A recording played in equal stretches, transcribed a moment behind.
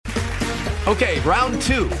Okay, round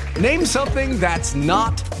two. Name something that's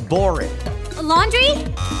not boring. A laundry?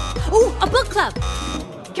 Ooh, a book club.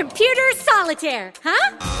 Computer solitaire,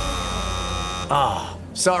 huh? Ah,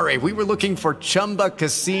 oh, sorry, we were looking for Chumba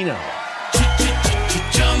Casino.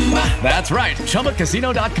 That's right,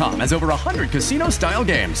 ChumbaCasino.com has over 100 casino-style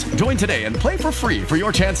games. Join today and play for free for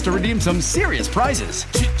your chance to redeem some serious prizes.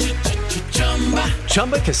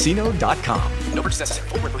 ChumbaCasino.com. No purchase necessary.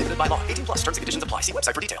 Void where prohibited by law. 18 plus. Terms and conditions apply. See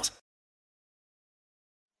website for details.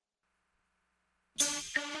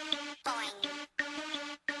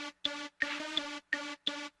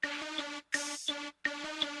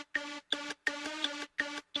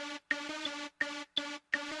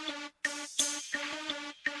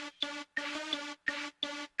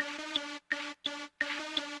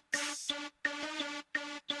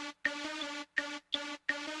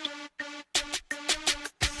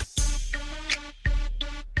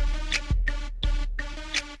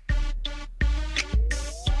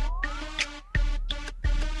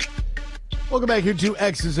 Welcome back here to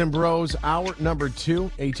X's and Bros, hour number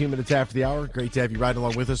 2, 18 minutes after the hour. Great to have you riding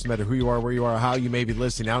along with us, no matter who you are, where you are, how you may be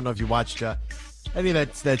listening. I don't know if you watched any of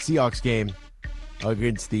that Seahawks game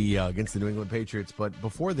against the New England Patriots, but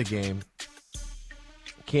before the game,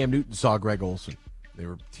 Cam Newton saw Greg Olsen. They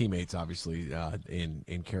were teammates, obviously,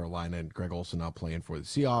 in Carolina, and Greg Olsen now playing for the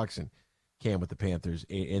Seahawks, and Cam with the Panthers.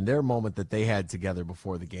 In their moment that they had together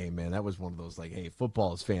before the game, man, that was one of those, like, hey,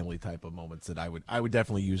 football is family type of moments that I would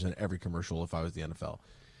definitely use in every commercial if I was the NFL.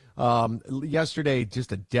 Yesterday,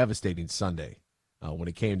 just a devastating Sunday when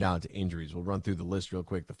it came down to injuries. We'll run through the list real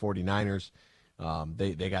quick. The 49ers,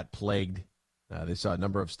 they got plagued. They saw a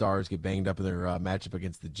number of stars get banged up in their matchup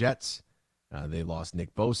against the Jets. They lost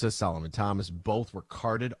Nick Bosa, Solomon Thomas. Both were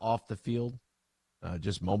carted off the field.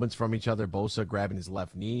 Just moments from each other. Bosa grabbing his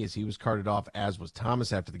left knee as he was carted off, as was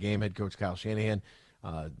Thomas after the game. Head coach Kyle Shanahan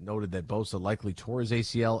noted that Bosa likely tore his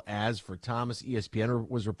ACL. As for Thomas, ESPN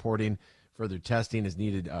was reporting further testing is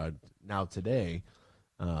needed now today.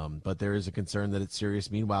 But there is a concern that it's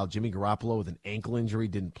serious. Meanwhile, Jimmy Garoppolo with an ankle injury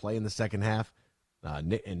didn't play in the second half.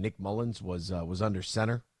 Nick Mullins was under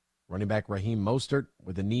center. Running back Raheem Mostert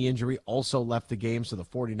with a knee injury also left the game. So the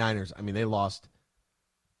 49ers, I mean, they lost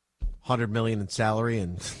 $100 million in salary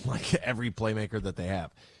and like every playmaker that they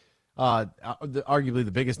have. Arguably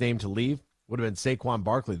the biggest name to leave would have been Saquon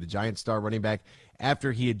Barkley, the Giants star running back,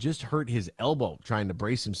 after he had just hurt his elbow trying to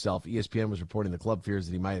brace himself. ESPN was reporting the club fears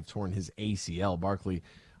that he might have torn his ACL. Barkley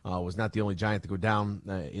was not the only Giant to go down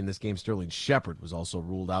in this game. Sterling Shepard was also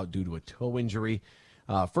ruled out due to a toe injury.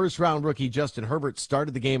 First-round rookie Justin Herbert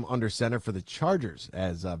started the game under center for the Chargers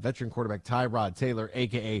as veteran quarterback Tyrod Taylor,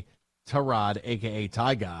 a.k.a. Tyrod, a.k.a.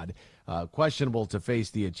 Ty God, questionable to face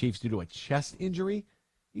the Chiefs due to a chest injury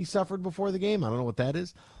he suffered before the game. I don't know what that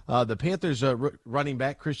is. The Panthers running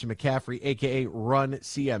back Christian McCaffrey, a.k.a. Run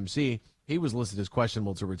CMC, he was listed as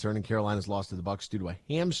questionable to return, and Carolina's lost to the Bucs due to a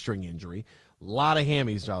hamstring injury. A lot of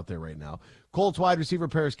hammies out there right now. Colts wide receiver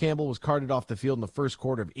Paris Campbell was carted off the field in the first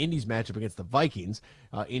quarter of Indy's matchup against the Vikings.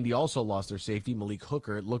 Indy also lost their safety, Malik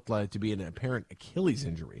Hooker. It looked like to be an apparent Achilles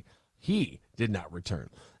injury. He did not return.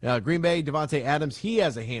 Green Bay, Devontae Adams, he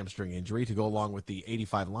has a hamstring injury to go along with the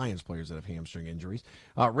 85 Lions players that have hamstring injuries.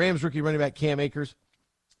 Rams rookie running back Cam Akers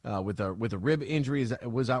with a rib injury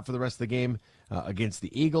was out for the rest of the game against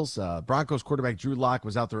the Eagles. Broncos quarterback Drew Lock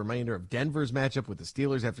was out the remainder of Denver's matchup with the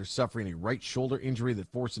Steelers after suffering a right shoulder injury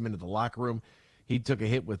that forced him into the locker room. He took a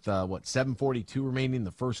hit with, 7:42 remaining in the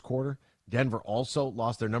first quarter. Denver also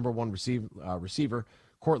lost their number one receiver,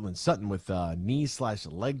 Cortland Sutton, with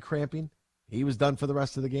knee/leg cramping. He was done for the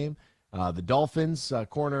rest of the game. The Dolphins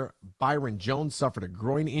corner Byron Jones suffered a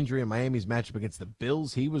groin injury in Miami's matchup against the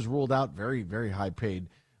Bills. He was ruled out. Very, very high-paid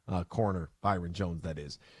corner, Byron Jones, that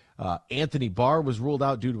is. Anthony Barr was ruled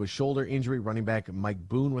out due to a shoulder injury. Running back Mike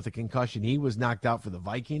Boone with a concussion. He was knocked out for the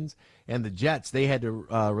Vikings. And the Jets, they had to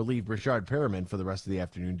relieve Rashard Perriman for the rest of the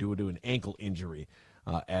afternoon due to an ankle injury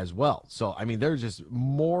as well. So, I mean, there's just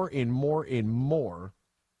more and more and more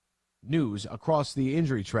news across the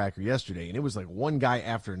injury tracker yesterday, and it was like one guy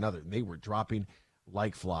after another. They were dropping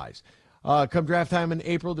like flies. Come draft time in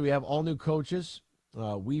April, do we have all new coaches?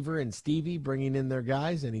 Weaver and Stevie bringing in their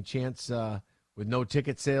guys. Any chance with no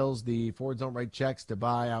ticket sales, the Fords don't write checks to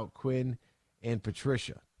buy out Quinn and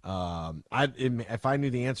Patricia? If I knew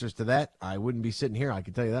the answers to that, I wouldn't be sitting here. I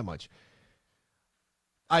can tell you that much.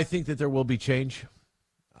 I think that there will be change.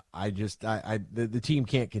 The team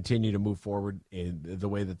can't continue to move forward in the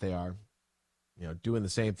way that they are. You know, doing the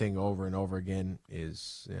same thing over and over again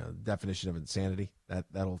is, you know, the definition of insanity, that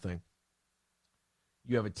whole thing.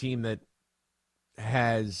 You have a team that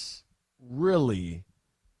has really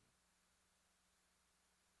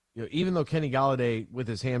even though Kenny Golladay with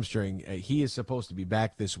his hamstring, he is supposed to be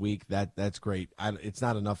back this week. That's great. It's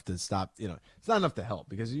not enough to stop. It's not enough to help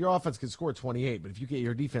because your offense can score 28, but if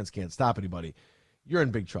your defense can't stop anybody, you're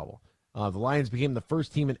in big trouble. The Lions became the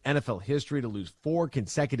first team in NFL history to lose 4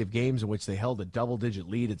 consecutive games in which they held a double-digit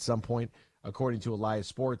lead at some point. According to Elias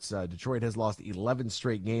Sports, Detroit has lost 11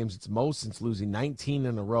 straight games. It's most since losing 19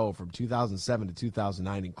 in a row from 2007 to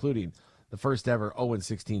 2009, including the first ever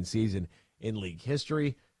 0-16 season in league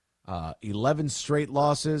history. 11 straight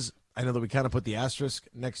losses. I know that we kind of put the asterisk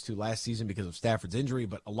next to last season because of Stafford's injury,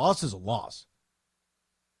 but a loss is a loss.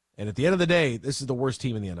 And at the end of the day, this is the worst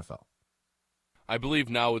team in the NFL. I believe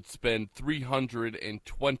now it's been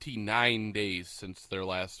 329 days since their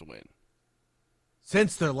last win.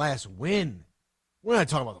 Since their last win? We're not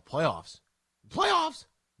talking about the playoffs. Playoffs?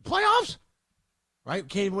 Right? We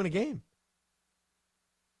can't even win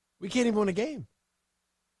a game.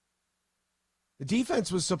 The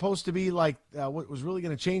defense was supposed to be like what was really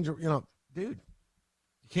going to change. Dude, you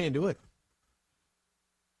can't do it.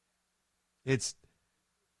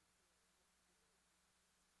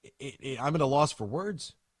 I'm at a loss for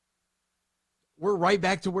words. We're right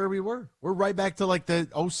back to where we were. We're right back to like the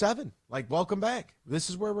 07. Like, welcome back. This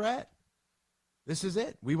is where we're at. This is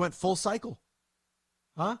it. We went full cycle.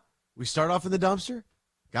 Huh? We start off in the dumpster,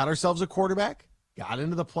 got ourselves a quarterback, got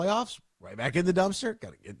into the playoffs, right back in the dumpster.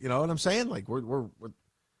 Got to get, you know what I'm saying? Like we're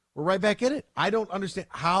right back in it. I don't understand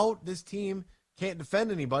how this team can't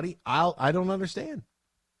defend anybody. I don't understand.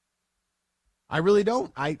 I really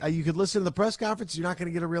don't. You could listen to the press conference. You're not going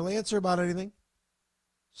to get a real answer about anything.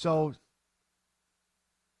 So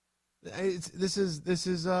this is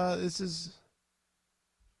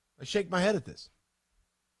I shake my head at this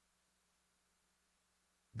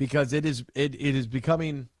because it is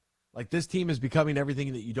becoming like this team is becoming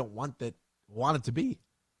everything that you don't want it to be,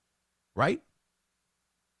 right?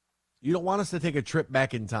 You don't want us to take a trip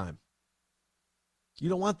back in time. You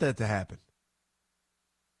don't want that to happen.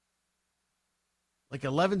 Like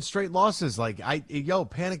 11 straight losses. Like,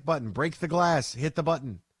 panic button, break the glass, hit the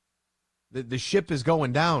button. The ship is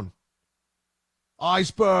going down.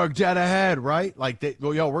 Iceberg, dead ahead, right? Like,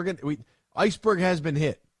 iceberg has been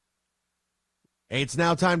hit. It's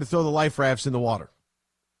now time to throw the life rafts in the water.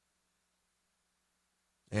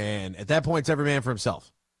 And at that point, it's every man for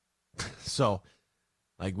himself. So,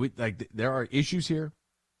 there are issues here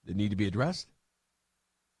that need to be addressed.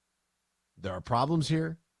 There are problems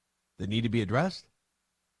here that need to be addressed.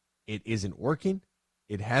 It isn't working.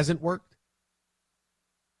 It hasn't worked.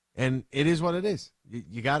 And it is what it is.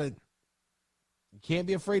 You can't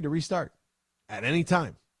be afraid to restart at any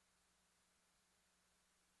time.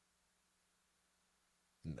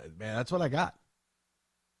 Man, that's what I got.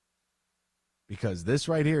 Because this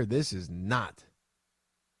right here, this is not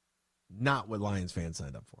what Lions fans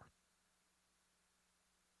signed up for.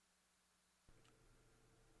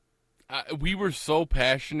 We were so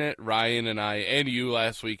passionate, Ryan and I, and you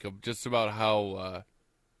last week, of just about how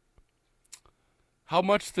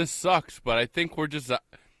much this sucks. But I think we're just.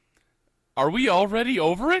 Are we already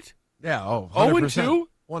over it? Yeah. 0-2?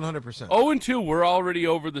 100%. 0-2, we're already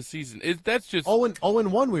over the season. That's just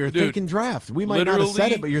 0-1. We were thinking draft. We might not have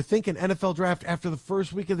said it, but you're thinking NFL draft after the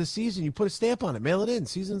first week of the season. You put a stamp on it, mail it in.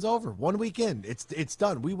 Season's over. 1 weekend. It's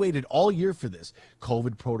done. We waited all year for this.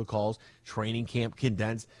 COVID protocols, training camp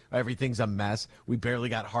condensed. Everything's a mess. We barely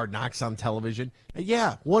got Hard Knocks on television.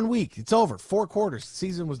 Yeah, 1 week. It's over. 4 quarters.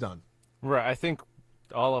 Season was done. Right. I think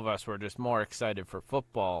all of us were just more excited for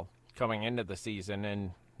football coming into the season,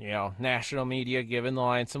 and national media giving the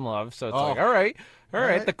Lions some love. So it's all right.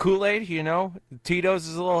 The Kool-Aid, Tito's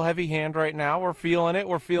is a little heavy hand right now. We're feeling it.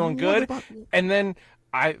 We're feeling good. And then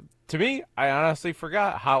I honestly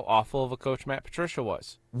forgot how awful of a coach Matt Patricia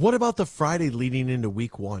was. What about the Friday leading into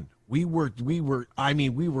week 1? We were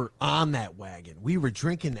on that wagon. We were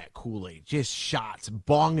drinking that Kool-Aid, just shots,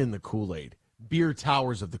 bonging the Kool-Aid, beer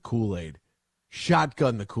towers of the Kool-Aid,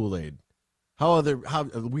 shotgun the Kool-Aid. How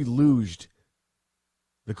we luged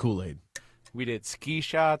the Kool-Aid. We did ski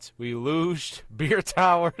shots. We luged beer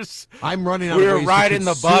towers. I'm running out of ways. We were riding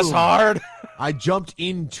the bus hard. I jumped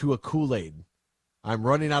into a Kool-Aid. I'm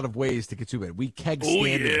running out of ways to consume it. We keg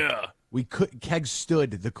standed. Oh, yeah. We keg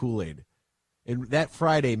stood the Kool-Aid. And that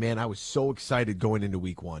Friday, man, I was so excited going into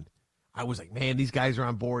week 1. I was like, man, these guys are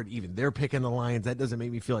on board. Even they're picking the Lions. That doesn't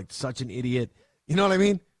make me feel like such an idiot. You know what I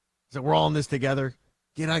mean? So we're all in this together.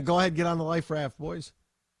 Go ahead, get on the life raft, boys.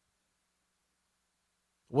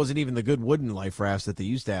 It wasn't even the good wooden life rafts that they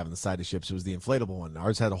used to have on the side of ships. It was the inflatable one.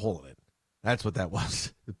 Ours had a hole in it. That's what that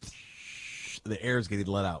was. The air is getting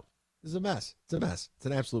let out. This is a mess. It's a mess. It's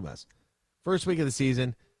an absolute mess. First week of the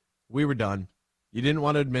season, we were done. You didn't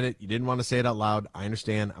want to admit it. You didn't want to say it out loud. I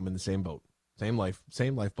understand. I'm in the same boat. Same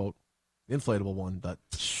lifeboat. Inflatable one. The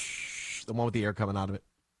one with the air coming out of it.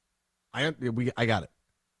 I got it.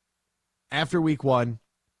 After week 1,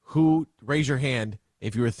 raise your hand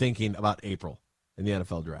if you were thinking about April in the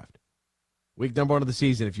NFL draft. Week number 1 of the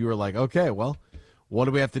season, if you were like, okay, well, what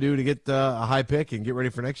do we have to do to get a high pick and get ready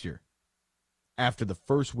for next year? After the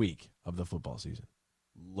first week of the football season.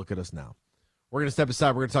 Look at us now. We're going to step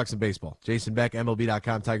aside. We're going to talk some baseball. Jason Beck,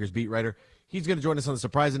 MLB.com, Tigers beat writer. He's going to join us on the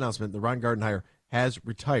surprise announcement that Ron Gardenhire has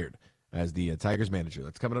retired as the Tigers manager.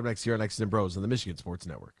 That's coming up next here on X's and Bros on the Michigan Sports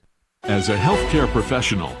Network. As a healthcare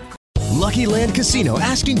professional, Lucky Land Casino,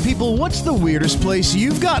 asking people, what's the weirdest place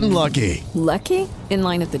you've gotten lucky? Lucky? In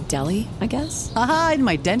line at the deli, I guess? Aha, in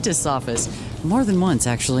my dentist's office. More than once,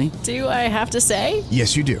 actually. Do I have to say?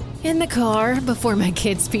 Yes, you do. In the car before my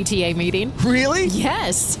kids' PTA meeting. Really?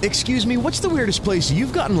 Yes. Excuse me, what's the weirdest place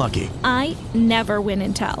you've gotten lucky? I never win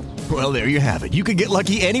and tell. Well, there you have it. You can get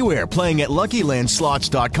lucky anywhere, playing at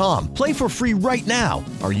LuckyLandSlots.com. Play for free right now.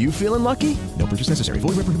 Are you feeling lucky? No purchase necessary. Void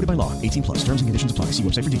where prohibited by law. 18+. Terms and conditions apply. See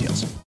website for details.